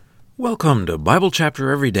Welcome to Bible Chapter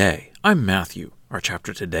Every Day. I'm Matthew. Our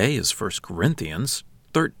chapter today is 1 Corinthians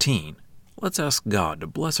 13. Let's ask God to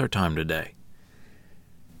bless our time today.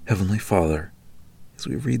 Heavenly Father, as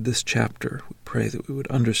we read this chapter, we pray that we would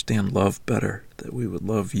understand love better, that we would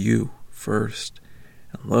love you first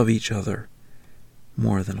and love each other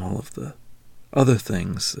more than all of the other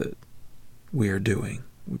things that we are doing.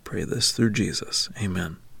 We pray this through Jesus.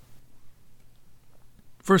 Amen.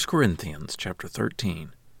 1 Corinthians chapter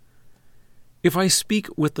 13. If I speak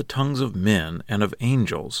with the tongues of men and of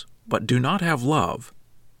angels, but do not have love,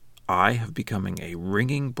 I have becoming a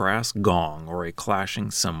ringing brass gong or a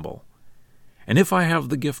clashing cymbal. And if I have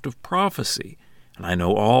the gift of prophecy, and I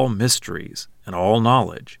know all mysteries and all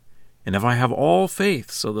knowledge, and if I have all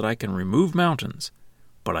faith so that I can remove mountains,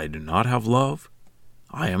 but I do not have love,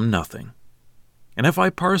 I am nothing. And if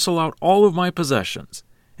I parcel out all of my possessions,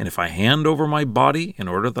 and if I hand over my body in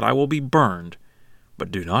order that I will be burned,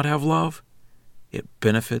 but do not have love, it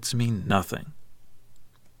benefits me nothing.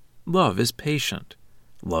 Love is patient.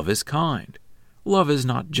 Love is kind. Love is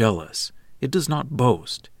not jealous. It does not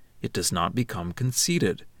boast. It does not become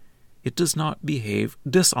conceited. It does not behave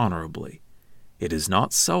dishonorably. It is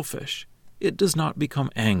not selfish. It does not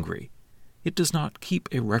become angry. It does not keep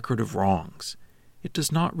a record of wrongs. It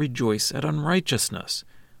does not rejoice at unrighteousness,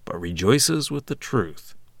 but rejoices with the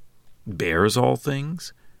truth. Bears all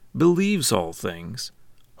things, believes all things,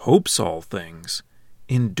 hopes all things,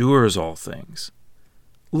 endures all things.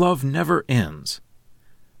 Love never ends.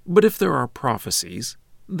 But if there are prophecies,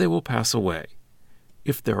 they will pass away.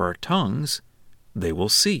 If there are tongues, they will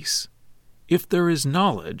cease. If there is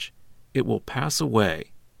knowledge, it will pass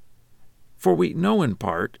away. For we know in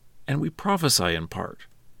part, and we prophesy in part.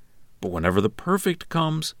 But whenever the perfect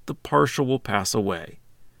comes, the partial will pass away.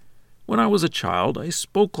 When I was a child, I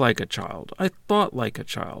spoke like a child. I thought like a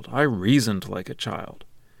child. I reasoned like a child.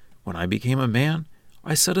 When I became a man,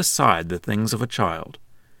 I set aside the things of a child.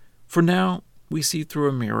 For now we see through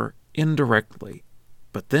a mirror indirectly,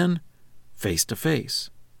 but then face to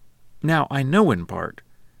face. Now I know in part,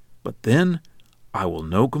 but then I will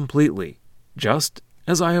know completely, just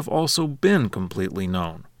as I have also been completely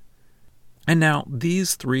known. And now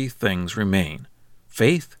these three things remain: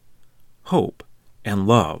 faith, hope, and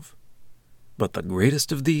love. But the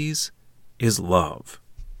greatest of these is love.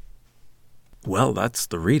 Well, that's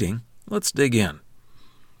the reading. Let's dig in.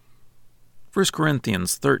 1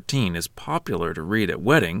 Corinthians 13 is popular to read at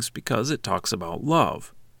weddings because it talks about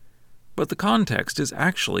love. But the context is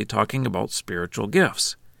actually talking about spiritual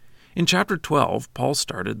gifts. In chapter 12, Paul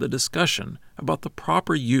started the discussion about the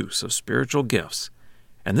proper use of spiritual gifts,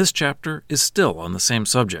 and this chapter is still on the same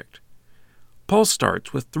subject. Paul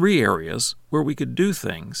starts with three areas where we could do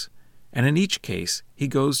things, and in each case he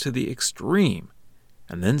goes to the extreme,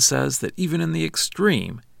 and then says that even in the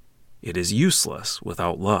extreme, it is useless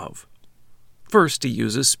without love. First, he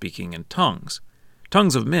uses speaking in tongues.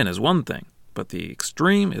 Tongues of men is one thing, but the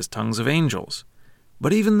extreme is tongues of angels.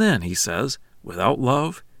 But even then, he says, without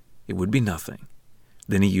love, it would be nothing.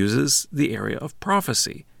 Then he uses the area of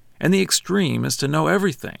prophecy, and the extreme is to know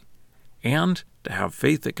everything, and to have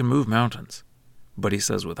faith that can move mountains. But he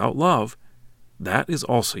says without love, that is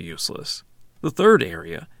also useless. The third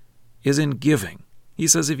area is in giving. He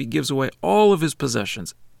says if he gives away all of his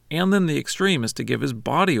possessions, and then the extreme is to give his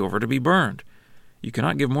body over to be burned. You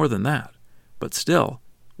cannot give more than that. But still,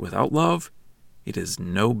 without love, it is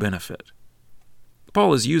no benefit.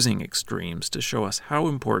 Paul is using extremes to show us how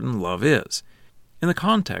important love is. In the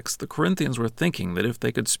context, the Corinthians were thinking that if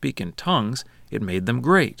they could speak in tongues, it made them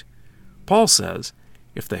great. Paul says,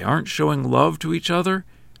 if they aren't showing love to each other,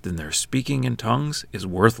 then their speaking in tongues is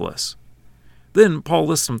worthless. Then Paul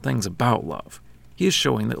lists some things about love. He is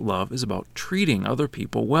showing that love is about treating other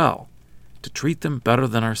people well, to treat them better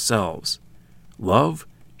than ourselves. Love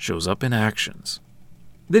shows up in actions.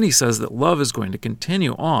 Then he says that love is going to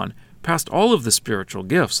continue on past all of the spiritual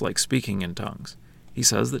gifts like speaking in tongues. He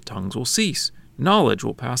says that tongues will cease, knowledge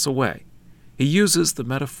will pass away. He uses the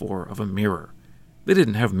metaphor of a mirror. They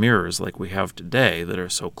didn't have mirrors like we have today that are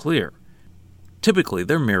so clear. Typically,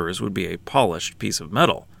 their mirrors would be a polished piece of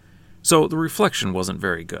metal, so the reflection wasn't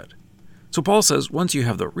very good. So Paul says once you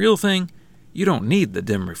have the real thing, you don't need the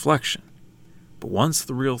dim reflection. But once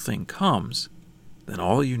the real thing comes, then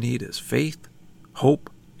all you need is faith, hope,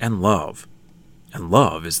 and love. And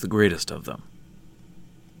love is the greatest of them.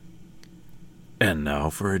 And now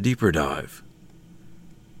for a deeper dive.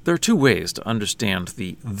 There are two ways to understand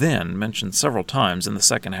the then mentioned several times in the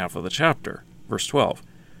second half of the chapter. Verse 12.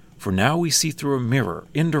 For now we see through a mirror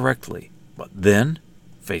indirectly, but then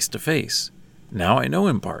face to face. Now I know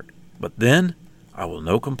in part, but then I will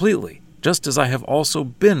know completely, just as I have also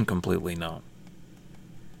been completely known.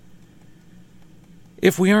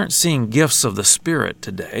 If we aren't seeing gifts of the Spirit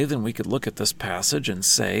today, then we could look at this passage and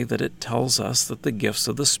say that it tells us that the gifts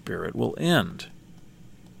of the Spirit will end.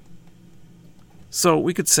 So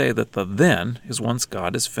we could say that the then is once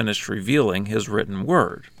God has finished revealing His written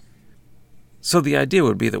word. So the idea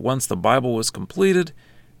would be that once the Bible was completed,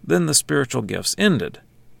 then the spiritual gifts ended.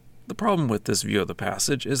 The problem with this view of the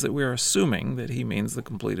passage is that we are assuming that he means the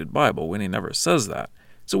completed Bible when he never says that.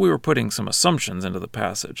 So we were putting some assumptions into the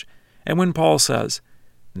passage. And when Paul says,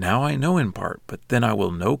 "Now I know in part, but then I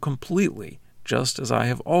will know completely, just as I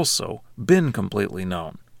have also been completely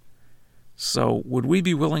known." So would we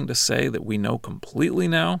be willing to say that we know completely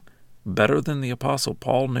now, better than the Apostle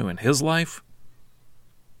Paul knew in his life?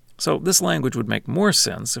 So this language would make more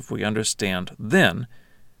sense if we understand then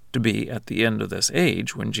to be at the end of this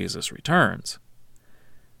age when Jesus returns.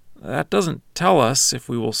 That doesn't tell us if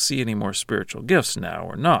we will see any more spiritual gifts now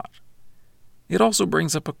or not. It also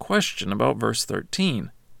brings up a question about verse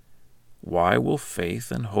 13. Why will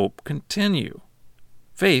faith and hope continue?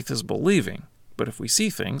 Faith is believing, but if we see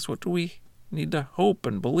things, what do we need to hope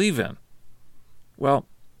and believe in? Well,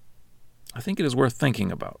 I think it is worth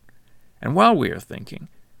thinking about. And while we are thinking,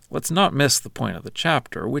 let's not miss the point of the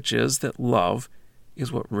chapter, which is that love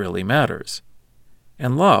is what really matters.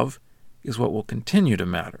 And love is what will continue to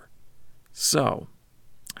matter. So,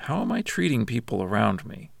 how am I treating people around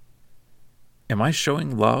me? Am I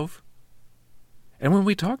showing love? And when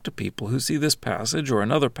we talk to people who see this passage or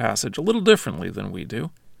another passage a little differently than we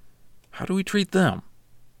do, how do we treat them?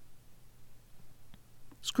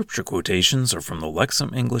 Scripture quotations are from the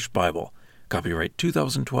Lexham English Bible. Copyright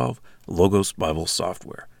 2012, Logos Bible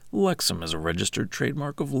Software. Lexham is a registered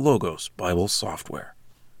trademark of Logos Bible Software.